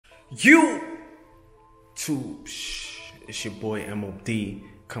YouTube, it's your boy MOD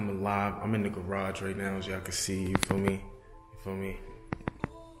coming live. I'm in the garage right now, as y'all can see. You feel me? You feel me?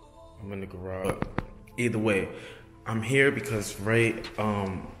 I'm in the garage. Either way, I'm here because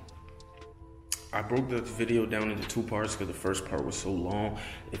I broke the video down into two parts because the first part was so long.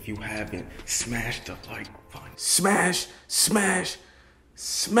 If you haven't, smash the like button. Smash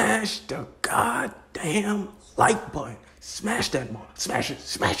the goddamn like button. Smash that one. Smash it.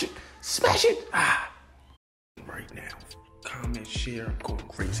 Right now. Comment, share. I'm going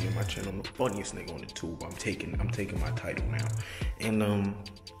crazy on my channel. I'm the funniest nigga on the tube. I'm taking my title now. And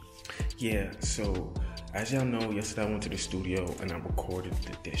yeah, so as y'all know, yesterday I went to the studio and I recorded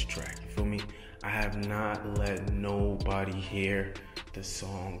the diss track. You feel me? I have not let nobody hear the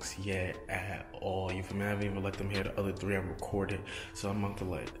songs yet at all. You feel me? I haven't even let them hear the other three I recorded. So I'm about to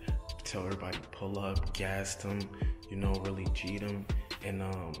like tell everybody pull up, gas them, you know, really G them, and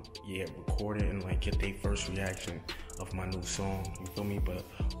yeah, record it and like get their first reaction of my new song. You feel me? But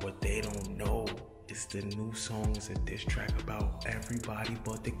what they don't know is the new song is a diss track about everybody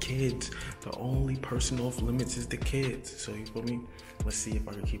but the kids. The only person off limits is the kids. So you feel me? Let's see if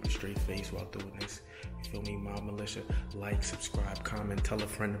I can keep a straight face while doing this. You feel me? Mob Militia, like, subscribe, comment, tell a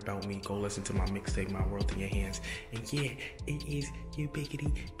friend about me. Go listen to my mixtape, My World in Your Hands. And yeah, it is your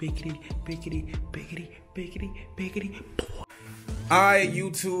biggity. Alright,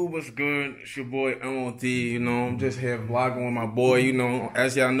 YouTube, what's good? It's your boy MOD. You know, I'm just here vlogging with my boy. You know,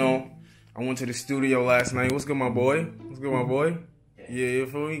 as y'all know, I went to the studio last night. What's good, my boy? What's good, my boy? Yeah, you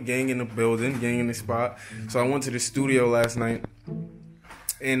feel me? Gang in the building, gang in the spot. So I went to the studio last night,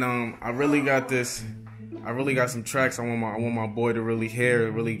 and I really got some tracks I want my boy to really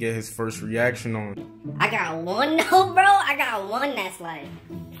hear, really get his first reaction on. I got one though, bro. I got one that's like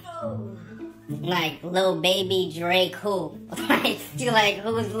Lil Baby, Drake, who? like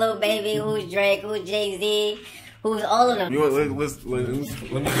who's Lil Baby, who's Drake, who's Jay-Z, who's all of them. You know, let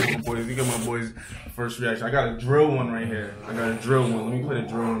me get my boy's first reaction. I got a drill one right here. Let me play the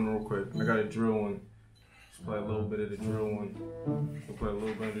drill one real quick. I got a drill one. Let's play a little bit of the drill one.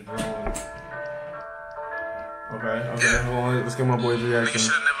 Okay, hold on. Let's get my boy's reaction. Nigga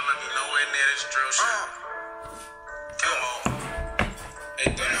should never let me nowhere near this drill shit. Come on.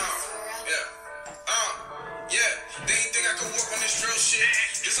 Hey, yeah. They ain't think I could work on this drill shit.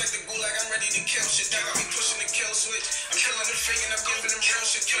 Just like the gulag, I'm ready to kill shit. That got me pushing the kill switch. I'm killing the fake and I'm giving them real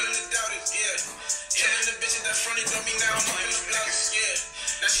shit. Killing the doubted, yeah. Killing the bitches that fronted on me now. I'm in the blouse,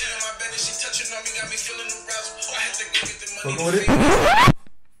 yeah. That shit on my bed and she touching on me got me feeling the rouse. I had to go get the money.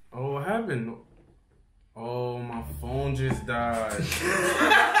 Oh, what happened? Oh, my phone just died.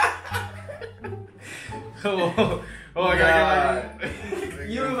 Oh my God.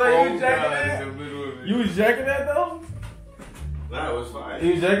 You was jacking that? You was jacking that though? Nah, it was fine.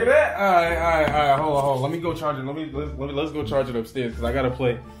 You was jacking that? Alright. Hold on. Let me go charge it. Let's go charge it upstairs because I gotta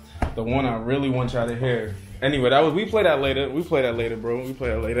play the one I really want y'all to hear. Anyway, we play that later. bro. We play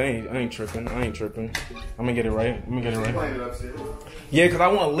that later. I ain't tripping. I'm gonna get it right. Playing it upstairs. Yeah, cause I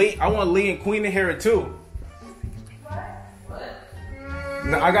want Lee and Queen to hear it too.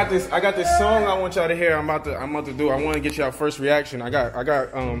 Now, I got this song I want y'all to hear. I'm about to do. I want to get y'all first reaction. I got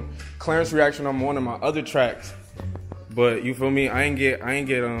Clarence reaction on one of my other tracks, but you feel me? I ain't get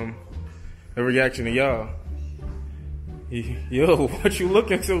a reaction to y'all. Yo, what you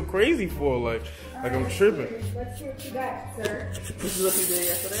looking so crazy for? Like I'm tripping. Let's see what you got, sir. This is what you did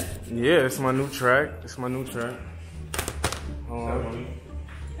yesterday? Yeah, it's my new track. Hold on.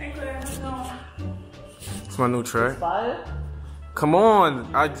 Hey, Claire, what's going on? It's my new track. Inspired? Come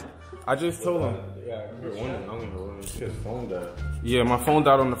on, I just told him. Yeah, my phone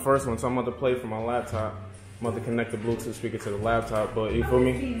died on the first one, so I'm about to play from my laptop. I'm about to connect the Bluetooth speaker to the laptop, but you feel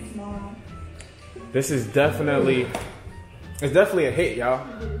me? This is definitely a hit, y'all.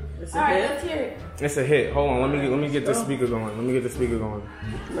 It's a hit? Let's hear it. It's a hit. Hold on, let me get the speaker going.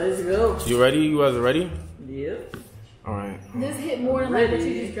 Let's go. You ready? You guys ready? Yep. All right. This hit more than like what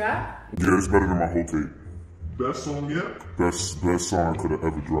you just dropped? Yeah, it's better than my whole tape. Best song yet? Best song I could have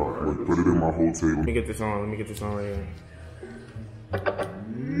ever dropped. Like, put it in my whole tape. Let me get this on right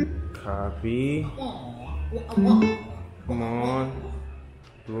here. Copy. Come on.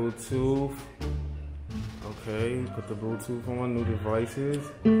 Bluetooth. Okay, put the Bluetooth on, new devices.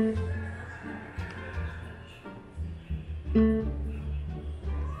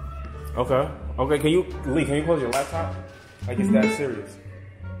 Okay, can you close your laptop? Like it's that serious.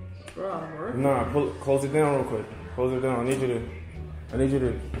 Nah, close it down real quick. Close it down. I need you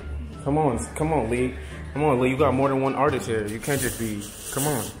to. Come on, Lee. You got more than one artist here. You can't just be. Come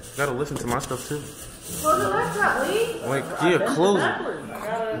on, you gotta listen to my stuff too. Close the laptop, Lee. Like, yeah, close it.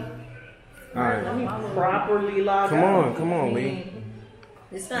 properly log out. Come on, Lee.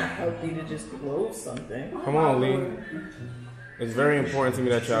 It's not healthy to just close something. Come on, Lee. It's very important to me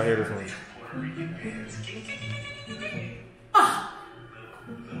that y'all hear this one.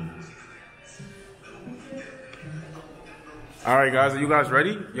 All right, guys, are you guys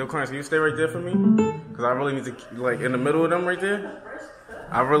ready? Yo, Clarence, can you stay right there for me? Because I really need to, like, in the middle of them right there.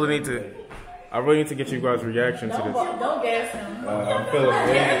 I really need to get you guys' reaction to this. Don't gas him. I'm feeling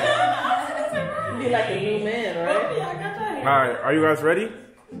it. You be like a new man, right? All right, are you guys ready?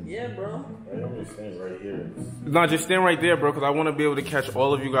 Yeah, bro. I'm just staying right here. No, just stand right there, bro, because I want to be able to catch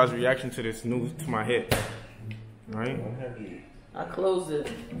all of you guys' reaction to this news to my hit. All right? I closed it.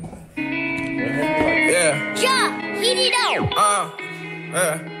 Yeah. Heat it up.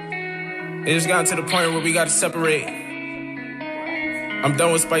 It just got to the point where we got to separate. I'm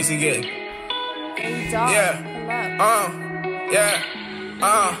done with spicy getting. Yeah.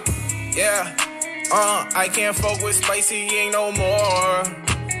 I can't fuck with spicy gang no more.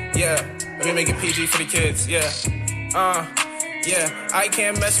 Yeah. Let me make it PG for the kids. Yeah. I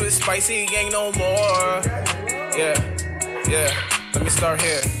can't mess with spicy gang no more. Yeah. Let me start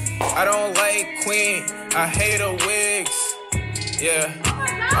here. I don't like Queen. I hate her wigs. Yeah.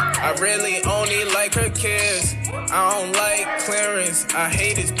 I really only like her kids. I don't like Clarence. I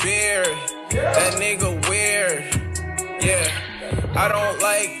hate his beard. That nigga weird. Yeah. I don't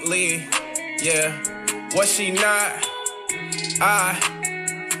like Lee. Yeah. Was she not? I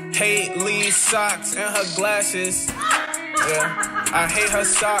hate Lee's socks and her glasses. Yeah. I hate her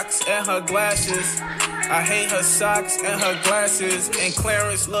socks and her glasses. I hate her socks and her glasses. And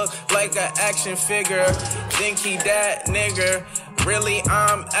Clarence look like an action figure. Think he that nigga. Really,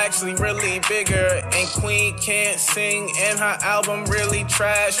 I'm actually really bigger. And Queen can't sing and her album really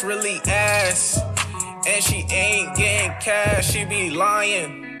trash, really ass. And she ain't getting cash, she be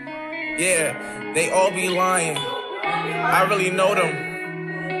lying. Yeah, they all be lying. I really know them.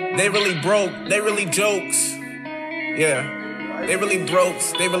 They really broke, they really jokes. Yeah, they really broke,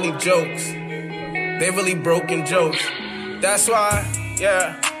 they really jokes. They really broken jokes. That's why,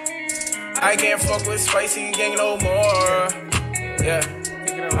 yeah, I can't fuck with spicy gang no more. Yeah,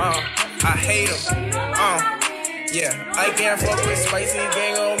 I hate them. Yeah, I can't fuck with spicy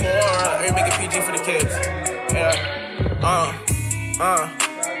gang no more. Let me make it PG for the kids. Yeah,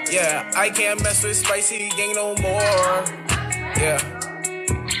 yeah, I can't mess with spicy gang no more. Yeah,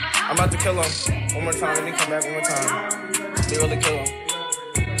 I'm about to kill them. One more time, let me come back one more time. They really kill them.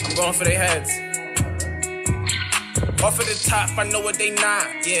 I'm going for their heads. Off of the top, I know what they not,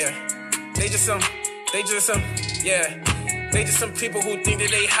 yeah. They just some, yeah. They just some people who think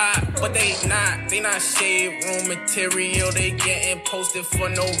that they hot, but they not shade room material. They getting posted for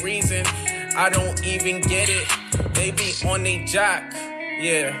no reason. I don't even get it. They be on they jock,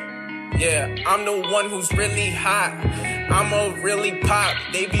 yeah. I'm the one who's really hot. I'ma really pop.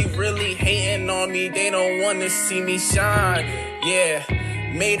 They be really hating on me. They don't wanna see me shine, yeah.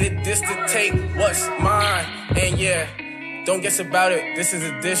 Made it this to take what's mine. And yeah, don't guess about it. This is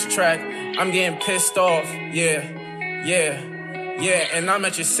a diss track. I'm getting pissed off. Yeah. And I'm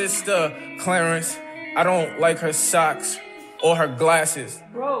at your sister, Clarence. I don't like her socks or her glasses.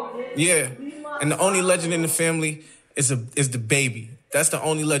 Bro, yeah. And the only legend in the family is the baby. That's the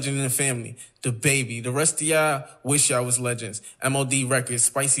only legend in the family. The baby. The rest of y'all wish y'all was legends. MOD Records,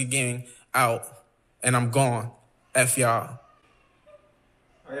 Spicy Gang, out. And I'm gone. F y'all.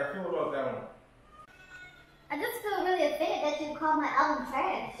 How y'all feel about that one? I just feel really offended that you call my album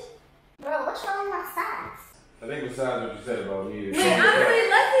trash. Bro, what's wrong with my socks? I think besides what you said about me, it's man, honestly,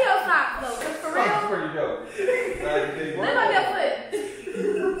 let's see your socks though. Cause for real, pretty dope. look on your foot.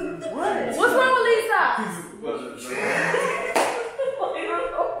 What? What's wrong with Lee's socks? What's up?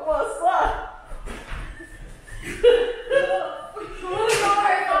 What's wrong with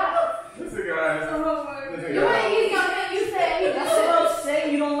her socks? This guy. You ain't easy on him. You said he. That's what I'm saying.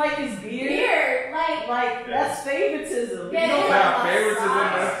 You don't like his beard. Like that's favoritism. Yeah, you don't like favoritism.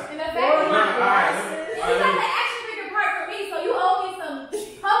 And the fact You got the action figure part for me, so you owe me some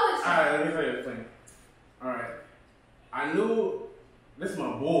publishing. Alright, let me tell you the thing. Alright. I knew this is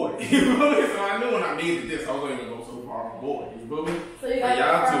my boy. You feel me? So I knew when I made this, I was only gonna go so far my boy. You feel me? So you got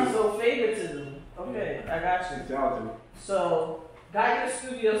y'all too. So favoritism. Okay, I got you. Y'all too. So got your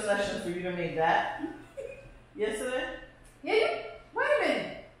studio session for you to make that yesterday? Yeah, wait a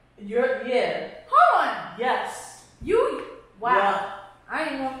minute. Yeah. Hold on. Yes. Wow. Yeah. I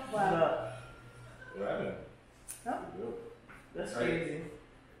ain't know. Wow. What happened? No? That's crazy.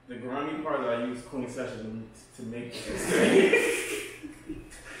 The grimy part that I used Queen Session to make this.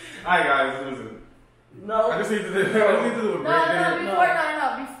 Alright guys, listen. No. I just need to do a break. No.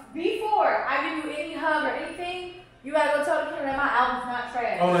 Before I give you any hug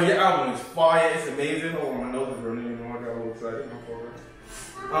Oh no, your album is fire. It's amazing. Oh, my nose is running. You know, I got a little excited.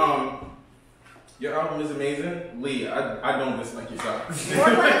 Your album is amazing. Lee, I don't dislike your socks. You know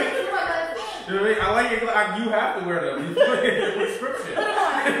what I mean? I like it. You have to wear them. You put it in your prescription.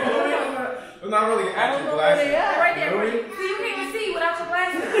 It's not really an actual glasses. Right there. See, you can't even see without your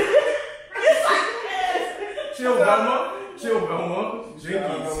glasses. Chill, Velma. Chill, Velma.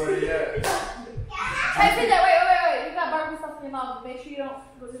 Jinkies. Hey, see that? Wait. You got barbecue stuff in your mouth. Make sure you don't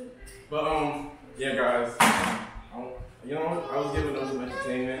go to. But yeah, guys. You know what? I was giving them some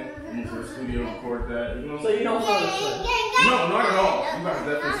entertainment. Went to the studio, record that. You know. So you don't feel this way? No, not at all. You guys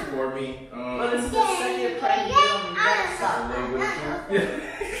definitely support me. But it's the second prank you did on me. You gotta stop.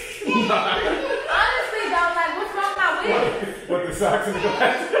 Honestly, though, like, what's wrong with my wig? What the socks and the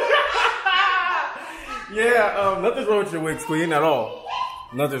glasses? Yeah, nothing's wrong with your wigs, Queen, at all.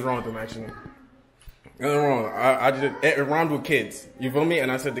 Nothing's wrong with them, actually. Nothing wrong. I just it rhymed with kids. You feel me?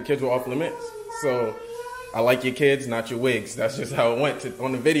 And I said the kids were off limits. So I like your kids, not your wigs. That's just how it went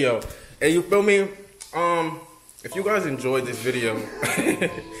on the video. And you feel me? If you guys enjoyed this video,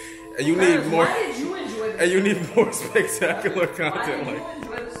 and you need more, why did you enjoy this? and you need more spectacular content, like.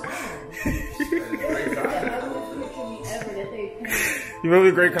 You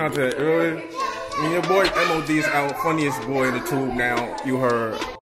really great content. You really. And your boy MOD's out, funniest boy in the tube now. You heard.